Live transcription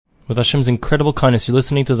with Hashem's incredible kindness. You're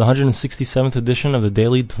listening to the 167th edition of the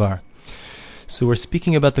Daily Dvar. So we're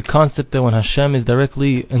speaking about the concept that when Hashem is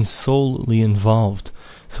directly and solely involved,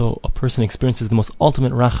 so a person experiences the most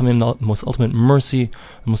ultimate rachamim, the most ultimate mercy,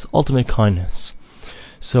 the most ultimate kindness.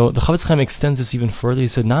 So the Chavetz Chaim extends this even further. He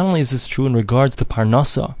said, not only is this true in regards to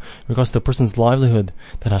parnasa, in regards to a person's livelihood,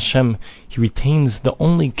 that Hashem, He retains the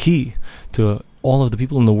only key to all of the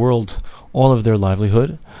people in the world, all of their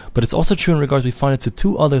livelihood, but it's also true in regards, we find it to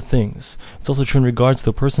two other things. It's also true in regards to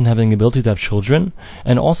a person having the ability to have children,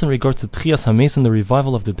 and also in regards to Tchias HaMesim, the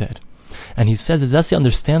revival of the dead. And he says that that's the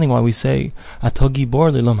understanding why we say, Ata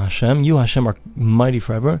Gibor Le'olam Hashem, you Hashem are mighty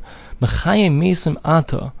forever, Mechayim Mesim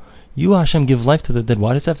Ata, you Hashem give life to the dead.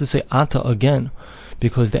 Why does it have to say Ata again?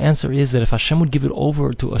 Because the answer is that if Hashem would give it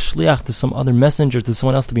over to a shliach, to some other messenger, to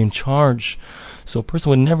someone else to be in charge, so a person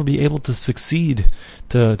would never be able to succeed,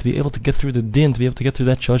 to be able to get through the din, to be able to get through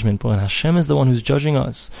that judgment. But when Hashem is the one who's judging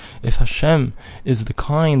us, if Hashem is the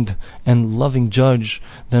kind and loving judge,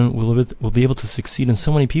 then we'll be able to succeed, and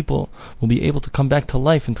so many people will be able to come back to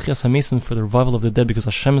life in Tchias HaMesim for the revival of the dead, because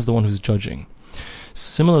Hashem is the one who's judging.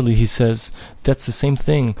 Similarly, he says, that's the same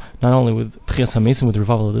thing, not only with Tchias HaMesim, with the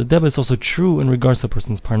revival of the dead, but it's also true in regards to a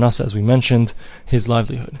person's parnasa, as we mentioned, his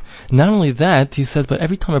livelihood. Not only that, he says, but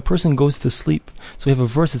every time a person goes to sleep, so we have a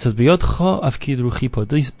verse that says, B'yodcha afkid ruchi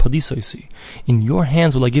padisoisi, in your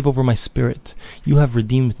hands will I give over my spirit, you have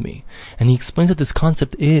redeemed me. And he explains that this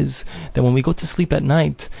concept is that when we go to sleep at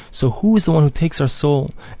night, so who is the one who takes our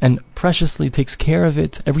soul and preciously takes care of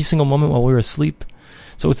it every single moment while we're asleep?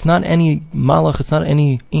 So it's not any malach, it's not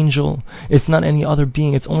any angel, it's not any other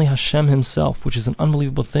being, it's only Hashem Himself, which is an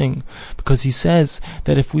unbelievable thing. Because He says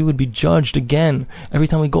that if we would be judged again, every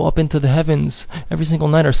time we go up into the heavens, every single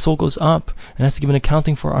night our soul goes up and has to give an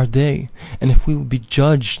accounting for our day. And if we would be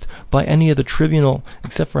judged by any other tribunal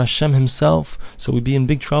except for Hashem Himself, so we'd be in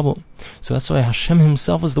big trouble. So that's why Hashem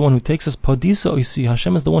Himself is the one who takes us padiso. You see,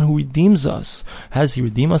 Hashem is the one who redeems us. How does He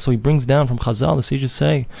redeem us? So He brings down from Chazal, the sages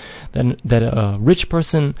say, that a rich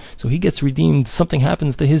person, so he gets redeemed, something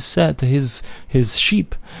happens to his set, to his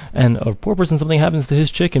sheep, and a poor person, something happens to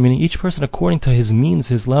his chicken, meaning each person according to his means,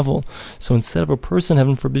 his level. So instead of a person,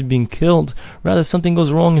 heaven forbid, being killed, rather something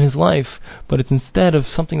goes wrong in his life, but it's instead of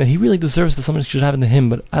something that he really deserves, that something should happen to him,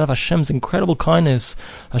 but out of Hashem's incredible kindness,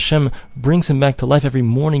 Hashem brings him back to life every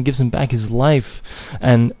morning, gives him back his life,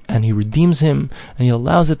 and He redeems him, and He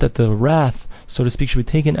allows it that the wrath, so to speak, should be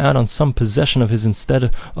taken out on some possession of his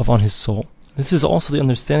instead of on his soul. This is also the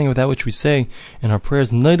understanding of that which we say in our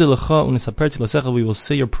prayers. We will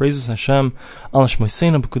say your praises, Hashem,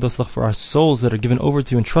 for our souls that are given over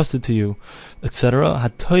to you and trusted to you,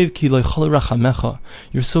 etc.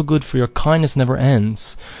 You're so good, for your kindness never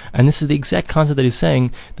ends. And this is the exact concept that he's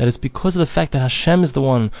saying, that it's because of the fact that Hashem is the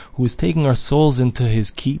one who is taking our souls into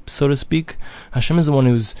His keep, so to speak. Hashem is the one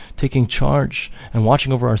who's taking charge and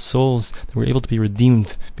watching over our souls, that we're able to be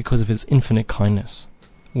redeemed because of His infinite kindness.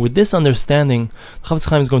 With this understanding, Chavetz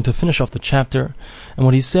Chaim is going to finish off the chapter, and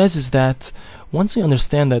what he says is that once we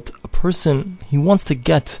understand that a person, he wants to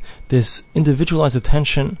get this individualized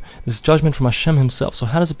attention, this judgment from Hashem Himself. So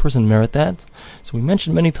how does a person merit that? So we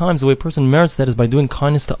mentioned many times the way a person merits that is by doing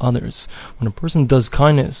kindness to others. When a person does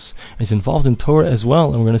kindness, and is involved in Torah as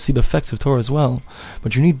well, and we're going to see the effects of Torah as well.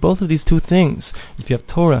 But you need both of these two things. If you have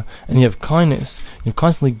Torah and you have kindness, you're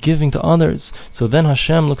constantly giving to others, so then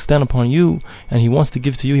Hashem looks down upon you, and He wants to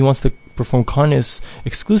give to you, He wants to perform kindness,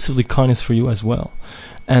 exclusively kindness for you as well.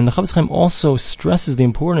 And the Chavetz Chaim also stresses the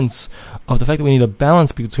importance of the fact that we need a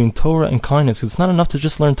balance between Torah and kindness, because it's not enough to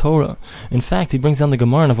just learn Torah. In fact, he brings down the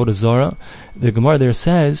Gemara in Avodah Zarah. The Gemara there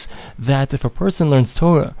says that if a person learns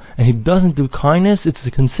Torah and he doesn't do kindness, it's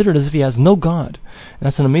considered as if he has no God. And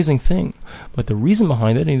that's an amazing thing. But the reason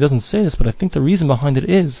behind it, and he doesn't say this, but I think the reason behind it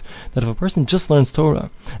is that if a person just learns Torah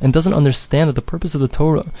and doesn't understand that the purpose of the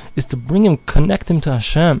Torah is to bring him, connect him to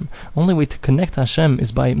Hashem, only way to connect to Hashem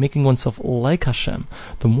is by making oneself like Hashem.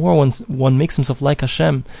 The more one makes himself like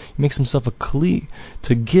Hashem, he makes himself a kli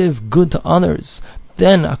to give good to others,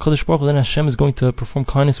 then HaKadosh Baruch Hu, then Hashem is going to perform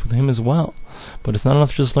kindness with him as well. But it's not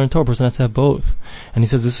enough to just learn Torah, a person has to have both. And he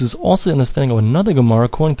says this is also the understanding of another Gemara,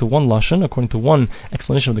 according to one Lashon, according to one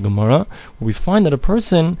explanation of the Gemara, where we find that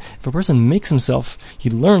if a person makes himself,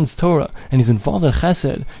 he learns Torah, and he's involved in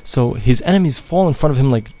Chesed, so his enemies fall in front of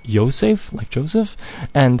him like Yosef, like Joseph,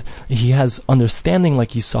 and he has understanding like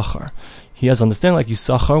Yisachar. He has understanding like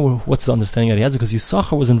Yisachar. What's the understanding that he has? Because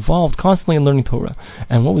Yisachar was involved constantly in learning Torah.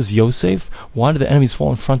 And what was Yosef? Why did the enemies fall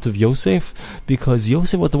in front of Yosef? Because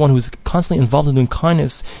Yosef was the one who was constantly involved in doing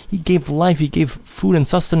kindness. He gave life, he gave food and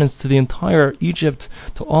sustenance to the entire Egypt,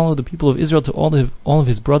 to all of the people of Israel, to all of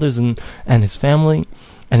his brothers and his family.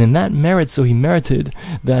 And in that merit, so he merited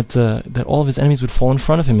that all of his enemies would fall in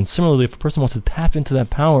front of him. And similarly, if a person wants to tap into that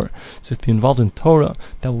power, so to be involved in Torah,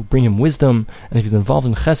 that will bring him wisdom. And if he's involved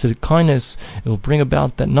in chesed, kindness, it will bring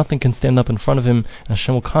about that nothing can stand up in front of him, and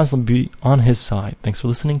Hashem will constantly be on his side. Thanks for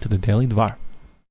listening to the Daily Dvar.